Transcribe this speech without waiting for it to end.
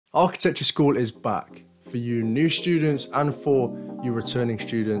Architecture school is back for you new students and for you returning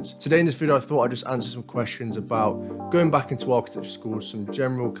students. Today in this video, I thought I'd just answer some questions about going back into architecture school, some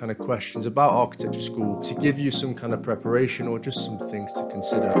general kind of questions about architecture school to give you some kind of preparation or just some things to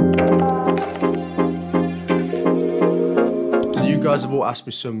consider. So you guys have all asked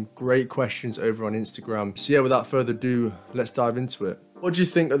me some great questions over on Instagram. So yeah, without further ado, let's dive into it. What do you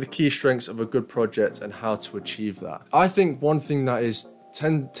think are the key strengths of a good project and how to achieve that? I think one thing that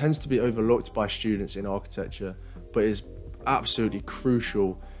tends to be overlooked by students in architecture, but is absolutely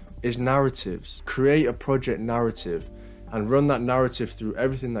crucial, is narratives. Create a project narrative and run that narrative through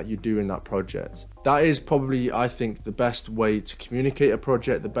everything that you do in that project. That is probably, I think, the best way to communicate a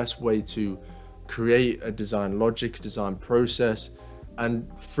project, the best way to create a design logic, a design process, and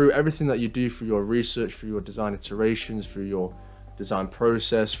through everything that you do, through your research, through your design iterations, through your design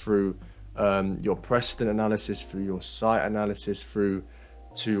process, through your precedent analysis, through your site analysis,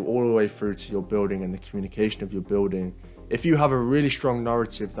 all the way through to your building and the communication of your building. If you have a really strong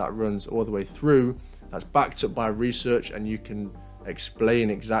narrative that runs all the way through, that's backed up by research, and you can explain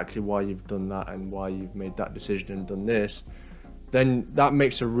exactly why you've done that and why you've made that decision and done this, then that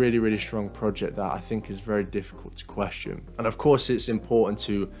makes a really, really strong project that I think is very difficult to question. And of course, it's important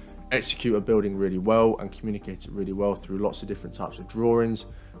to execute a building really well and communicate it really well through lots of different types of drawings,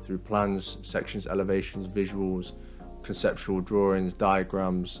 through plans, sections, elevations, visuals, conceptual drawings,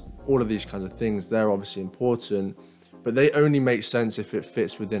 diagrams, all of these kinds of things. They're obviously important, but they only make sense if it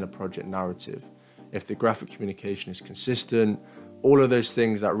fits within a project narrative. If the graphic communication is consistent, all of those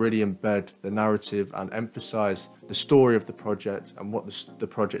things that really embed the narrative and emphasize the story of the project and what the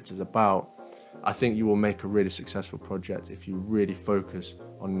project is about, I think you will make a really successful project if you really focus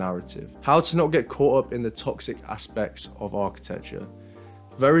on narrative. How to not get caught up in the toxic aspects of architecture?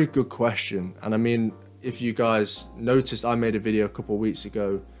 Very good question. And I mean, if you guys noticed, I made a video a couple of weeks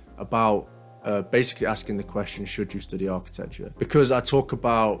ago about basically asking the question, should you study architecture? Because I talk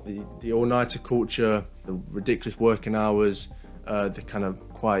about the all-nighter culture, the ridiculous working hours, the kind of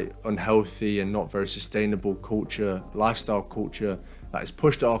quite unhealthy and not very sustainable culture, lifestyle culture that is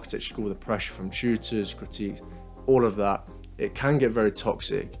pushed at architecture school, the pressure from tutors, critiques, all of that. It can get very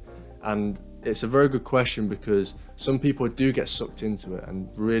toxic, and it's a very good question because some people do get sucked into it and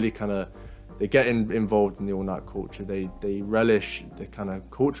really they get involved in the all-night culture. They relish the kind of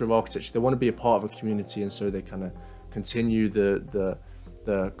culture of architecture. They want to be a part of a community, and so they kind of continue the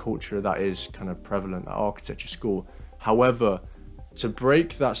culture that is kind of prevalent at architecture school. However, to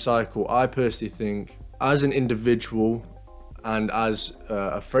break that cycle, I personally think, as an individual and as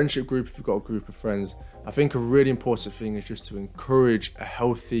a friendship group, if you've got a group of friends, I think a really important thing is just to encourage a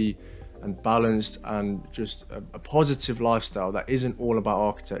healthy and balanced and just a positive lifestyle that isn't all about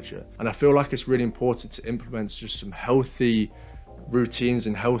architecture. And I feel like it's really important to implement just some healthy routines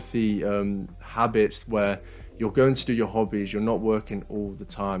and healthy habits where you're going to do your hobbies, you're not working all the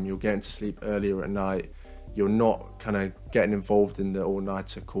time, you're getting to sleep earlier at night, you're not kind of getting involved in the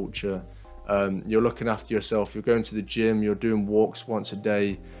all-nighter culture, you're looking after yourself, you're going to the gym, you're doing walks once a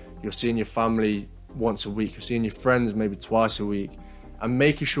day, you're seeing your family once a week, you're seeing your friends maybe twice a week, and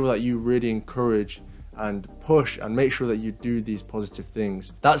making sure that you really encourage and push and make sure that you do these positive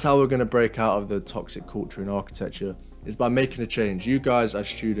things. That's how we're going to break out of the toxic culture in architecture, is by making a change. You guys as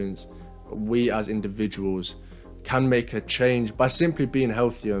students, we as individuals can make a change by simply being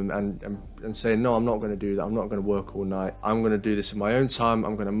healthier and saying, no, I'm not going to do that. I'm not going to work all night. I'm going to do this in my own time.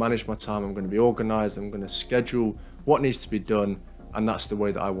 I'm going to manage my time. I'm going to be organized. I'm going to schedule what needs to be done. And that's the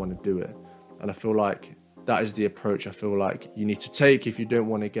way that I want to do it. And I feel like that is the approach I feel like you need to take if you don't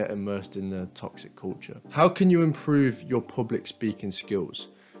want to get immersed in the toxic culture. How can you improve your public speaking skills?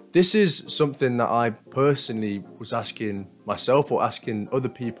 This is something that I personally was asking myself or asking other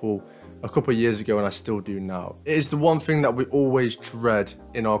people a couple of years ago, and I still do now. It is the one thing that we always dread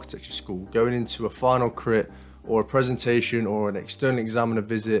in architecture school, going into a final crit or a presentation or an external examiner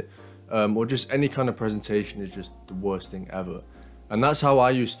visit, or just any kind of presentation is just the worst thing ever. And that's how I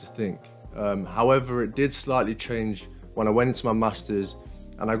used to think. However, it did slightly change when I went into my master's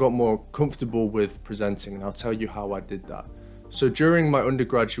and I got more comfortable with presenting, and I'll tell you how I did that. So during my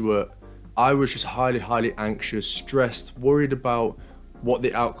undergraduate, I was just highly anxious, stressed, worried about what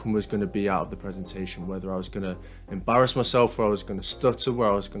the outcome was going to be out of the presentation, whether I was going to embarrass myself, or I was going to stutter,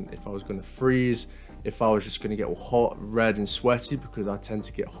 if I was going to freeze, if I was just going to get all hot, red and sweaty, because I tend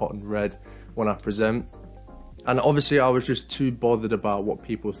to get hot and red when I present. And obviously I was just too bothered about what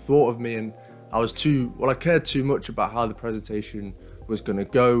people thought of me, and I cared too much about how the presentation was going to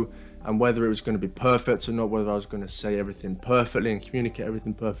go and whether it was going to be perfect or not, whether I was going to say everything perfectly and communicate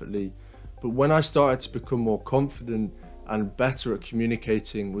everything perfectly. But when I started to become more confident and better at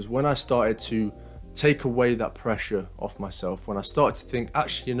communicating was when I started to take away that pressure off myself. When I started to think,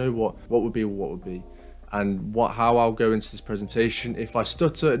 actually, you know what would be what would be, and how I'll go into this presentation. If I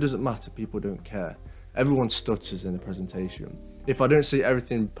stutter, it doesn't matter, people don't care. Everyone stutters in a presentation. If I don't say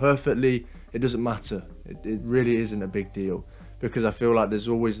everything perfectly, it doesn't matter. It really isn't a big deal, because I feel like there's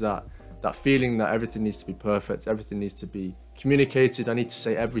always that feeling that everything needs to be perfect, everything needs to be communicated, I need to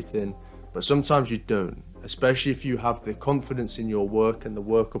say everything, but sometimes you don't, especially if you have the confidence in your work and the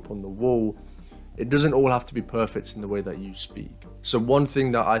work up on the wall. It doesn't all have to be perfect in the way that you speak. So one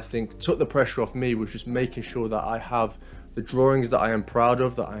thing that I think took the pressure off me was just making sure that I have the drawings that I am proud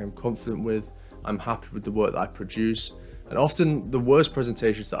of, that I am confident with, I'm happy with the work that I produce. And often the worst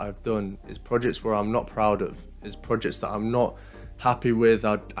presentations that I've done is projects where I'm not proud of, is projects that I'm not happy with,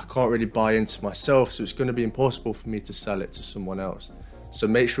 I can't really buy into myself, so it's going to be impossible for me to sell it to someone else. So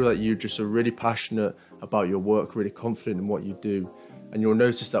make sure that you just are really passionate about your work, really confident in what you do, and you'll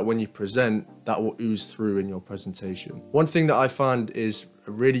notice that when you present, that will ooze through in your presentation. One thing that I find is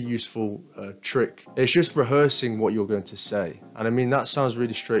a really useful trick, it's just rehearsing what you're going to say. And I mean, that sounds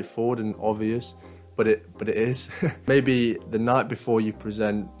really straightforward and obvious, but it is. Maybe the night before you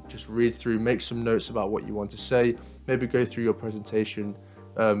present, just read through, make some notes about what you want to say, maybe go through your presentation,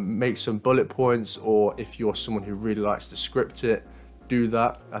 make some bullet points, or if you're someone who really likes to script it, do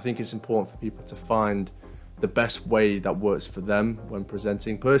that. I think it's important for people to find the best way that works for them when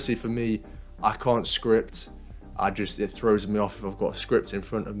presenting. Personally, for me, I can't script. It throws me off if I've got a script in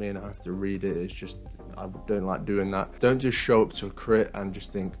front of me and I have to read it. It's just, I don't like doing that. Don't just show up to a crit and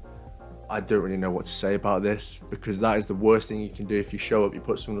just think, I don't really know what to say about this, because that is the worst thing you can do. If you show up, you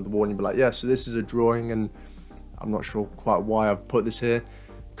put something on the wall and you be like, yeah, so this is a drawing and I'm not sure quite why I've put this here.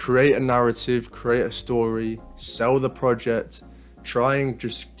 Create a narrative, create a story, sell the project, try and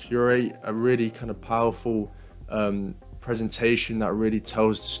just curate a really kind of powerful presentation that really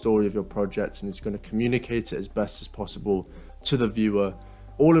tells the story of your project and is going to communicate it as best as possible to the viewer.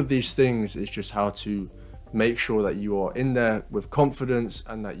 All of these things is just how to make sure that you are in there with confidence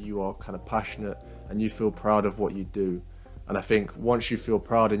and that you are kind of passionate and you feel proud of what you do. And I think once you feel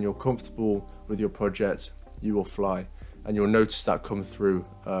proud and you're comfortable with your project, you will fly, and you'll notice that come through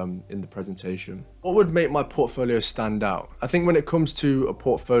in the presentation. What would make my portfolio stand out? I think when it comes to a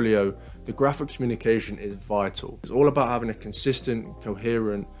portfolio, the graphic communication is vital. It's all about having a consistent,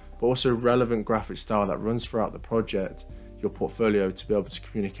 coherent, but also relevant graphic style that runs throughout the project, your portfolio, to be able to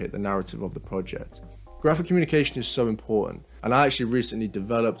communicate the narrative of the project. Graphic communication is so important, and I actually recently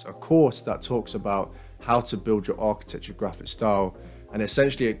developed a course that talks about how to build your architecture graphic style, and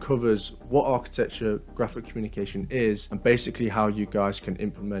essentially it covers what architecture graphic communication is and basically how you guys can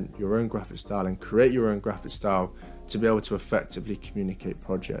implement your own graphic style and create your own graphic style to be able to effectively communicate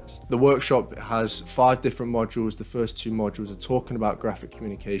projects. The workshop has 5 different modules. The first 2 modules are talking about graphic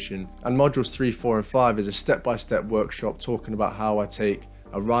communication, and modules 3, 4 and 5 is a step-by-step workshop talking about how I take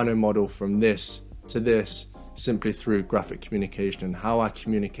a Rhino model from this to this simply through graphic communication and how I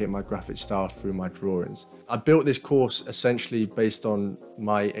communicate my graphic style through my drawings. I built this course essentially based on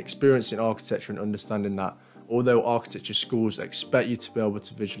my experience in architecture and understanding that although architecture schools expect you to be able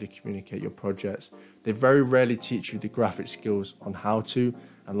to visually communicate your projects, they very rarely teach you the graphic skills on how to,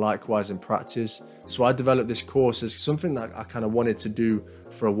 and likewise in practice. So I developed this course as something that I kind of wanted to do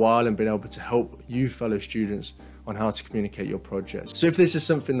for a while and been able to help you fellow students on how to communicate your projects. So if this is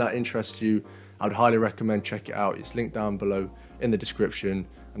something that interests you, I'd highly recommend check it out. It's linked down below in the description,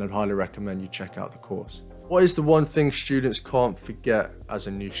 and I'd highly recommend you check out the course. What is the one thing students can't forget as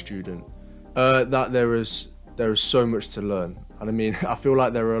a new student? That there is so much to learn. And I mean, I feel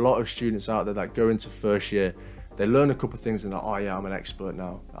like there are a lot of students out there that go into first year, they learn a couple of things and they're like, oh yeah, I'm an expert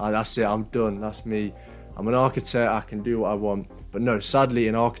now. That's it, I'm done, that's me. I'm an architect, I can do what I want. But no, sadly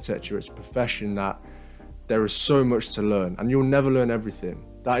in architecture, it's a profession that there is so much to learn and you'll never learn everything.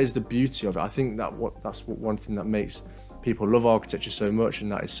 That is the beauty of it. I think that's one thing that makes people love architecture so much,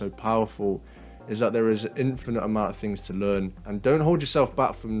 and that is so powerful, is that there is an infinite amount of things to learn, and don't hold yourself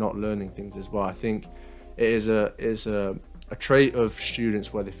back from not learning things as well. I think it is a trait of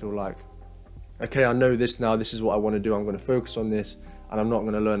students where they feel like, okay, I know this now, this is what I want to do, I'm going to focus on this, and I'm not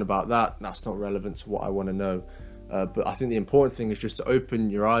going to learn about that. That's not relevant to what I want to know. But I think the important thing is just to open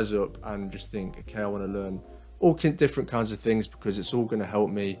your eyes up and just think, okay, I want to learn all different kinds of things, because it's all going to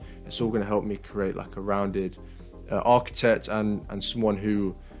help me. It's all going to help me create like a rounded architect and someone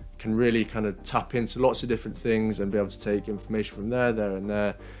who can really kind of tap into lots of different things and be able to take information from there and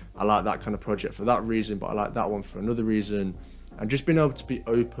there. I like that kind of project for that reason, but I like that one for another reason. And just being able to be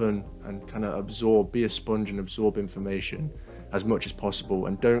open and kind of absorb, be a sponge and absorb information as much as possible,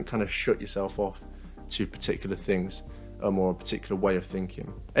 and don't kind of shut yourself off to particular things. or a particular way of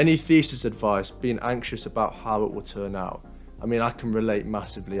thinking. Any thesis advice, being anxious about how it will turn out. I mean, I can relate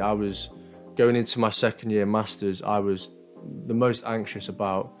massively. I was going into my second year masters, I was the most anxious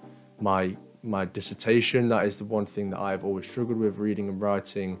about my dissertation. That is the one thing that I've always struggled with, reading and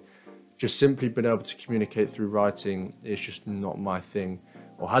writing. Just simply being able to communicate through writing is just not my thing,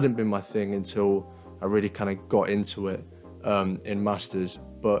 or hadn't been my thing until I really kind of got into it in masters.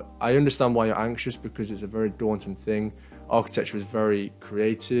 But I understand why you're anxious, because it's a very daunting thing. Architecture is very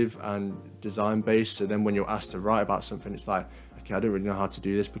creative and design based, so then when you're asked to write about something, it's like, okay, I don't really know how to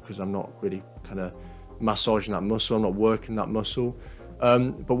do this because I'm not really kind of massaging that muscle, I'm not working that muscle.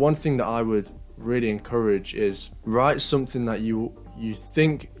 But one thing that I would really encourage is write something that you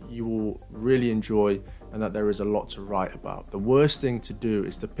think you will really enjoy and that there is a lot to write about. The worst thing to do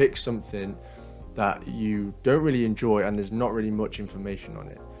is to pick something that you don't really enjoy and there's not really much information on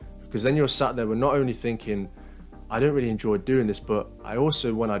it, because then you're sat there with not only thinking, I don't really enjoy doing this, but I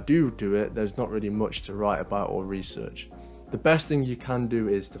also, when I do it, there's not really much to write about or research. The best thing you can do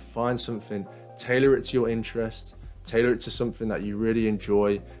is to find something, tailor it to your interests, tailor it to something that you really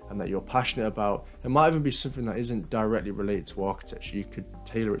enjoy and that you're passionate about. It might even be something that isn't directly related to architecture. You could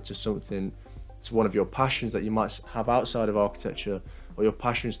tailor it to something, to one of your passions that you might have outside of architecture, or your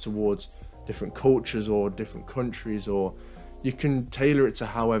passions towards different cultures or different countries, or you can tailor it to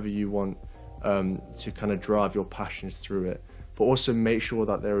however you want to kind of drive your passions through it. But also make sure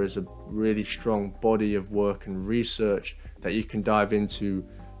that there is a really strong body of work and research that you can dive into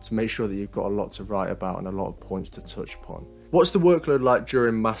to make sure that you've got a lot to write about and a lot of points to touch upon. What's the workload like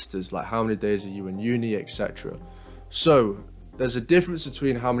during masters? Like, how many days are you in uni, etc.? So there's a difference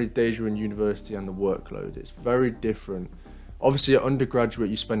between how many days you're in university and the workload. It's very different. Obviously at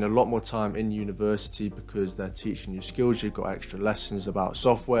undergraduate you spend a lot more time in university because they're teaching you skills. You've got extra lessons about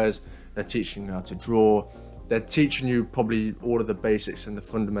softwares, they're teaching you how to draw, they're teaching you probably all of the basics and the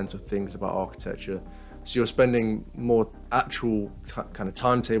fundamental things about architecture. So you're spending more actual kind of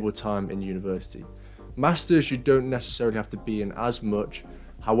timetable time in university. Masters, you don't necessarily have to be in as much.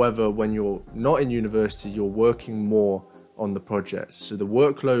 However, when you're not in university, you're working more on the projects. So the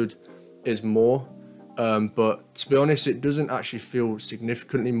workload is more, but to be honest, it doesn't actually feel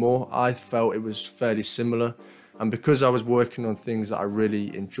significantly more. I felt it was fairly similar. And because I was working on things that I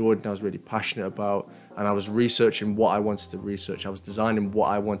really enjoyed and I was really passionate about, and I was researching what I wanted to research, I was designing what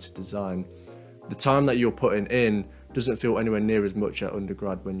I wanted to design, the time that you're putting in doesn't feel anywhere near as much at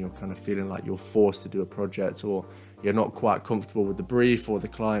undergrad, when you're kind of feeling like you're forced to do a project or you're not quite comfortable with the brief or the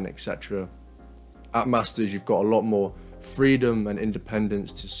client, etc. At masters, you've got a lot more freedom and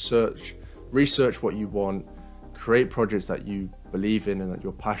independence to research what you want, create projects that you believe in and that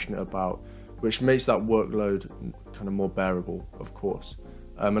you're passionate about, which makes that workload kind of more bearable, of course.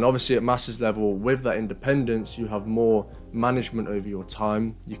 And obviously at masters level, with that independence, you have more management over your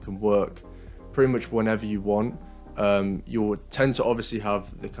time. You can work pretty much whenever you want. You'll tend to obviously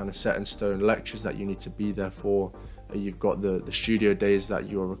have the kind of set in stone lectures that you need to be there for. You've got the studio days that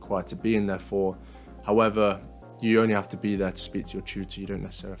you're required to be in there for. However, you only have to be there to speak to your tutor. You don't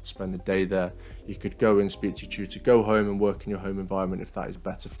necessarily have to spend the day there. You could go and speak to your tutor, go home and work in your home environment if that is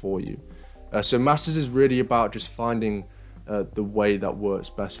better for you. So masters is really about just finding the way that works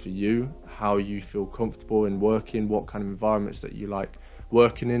best for you, how you feel comfortable in working, what kind of environments that you like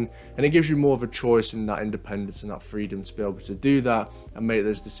working in, and it gives you more of a choice and that independence and that freedom to be able to do that and make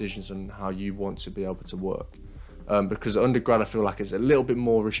those decisions on how you want to be able to work. Because at undergrad I feel like it's a little bit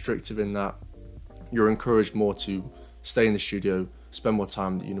more restrictive in that you're encouraged more to stay in the studio, spend more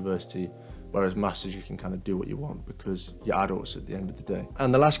time at the university, whereas masters you can kind of do what you want because you're adults at the end of the day.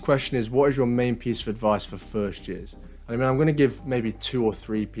 And the last question is, what is your main piece of advice for first years? I mean, I'm going to give maybe 2 or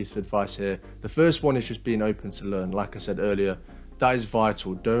 3 pieces of advice here. The first one is just being open to learn. Like I said earlier, that is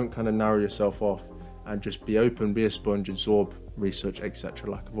vital. Don't kind of narrow yourself off and just be open, be a sponge, absorb research,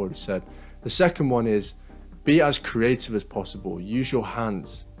 etc. like I've already said. The second one is be as creative as possible. Use your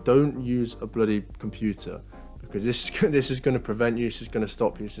hands. Don't use a bloody computer, because this is going to prevent you, this is going to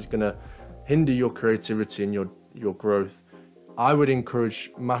stop you, this is going to hinder your creativity and your growth. I would encourage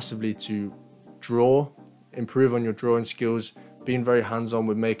massively to draw, improve on your drawing skills, being very hands-on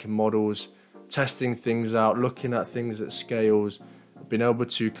with making models, testing things out, looking at things at scales, being able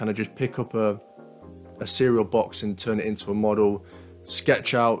to kind of just pick up a cereal box and turn it into a model,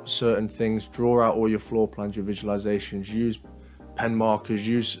 sketch out certain things, draw out all your floor plans, your visualizations, use pen markers,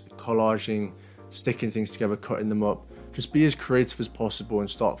 use collaging, sticking things together, cutting them up. Just be as creative as possible and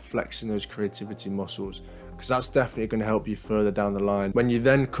start flexing those creativity muscles, because that's definitely going to help you further down the line. When you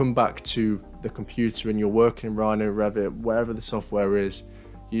then come back to the computer and you're working in Rhino, Revit, wherever the software is,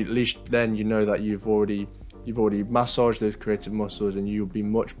 at least then you know that you've already you've already massaged those creative muscles, and you'll be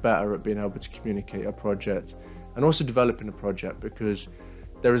much better at being able to communicate a project and also developing a project, because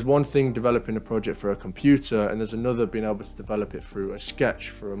there is one thing developing a project for a computer, and there's another being able to develop it through a sketch,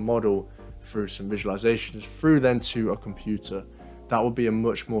 through a model, through some visualizations, through then to a computer. That will be a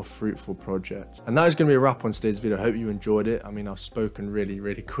much more fruitful project. And that is going to be a wrap on today's video. I hope you enjoyed it. I mean, I've spoken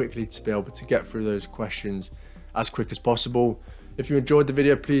really quickly to be able to get through those questions as quick as possible. If you enjoyed the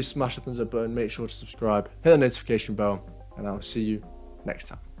video, please smash the thumbs up button, make sure to subscribe, hit the notification bell, and I'll see you next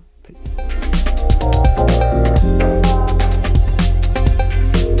time. Peace.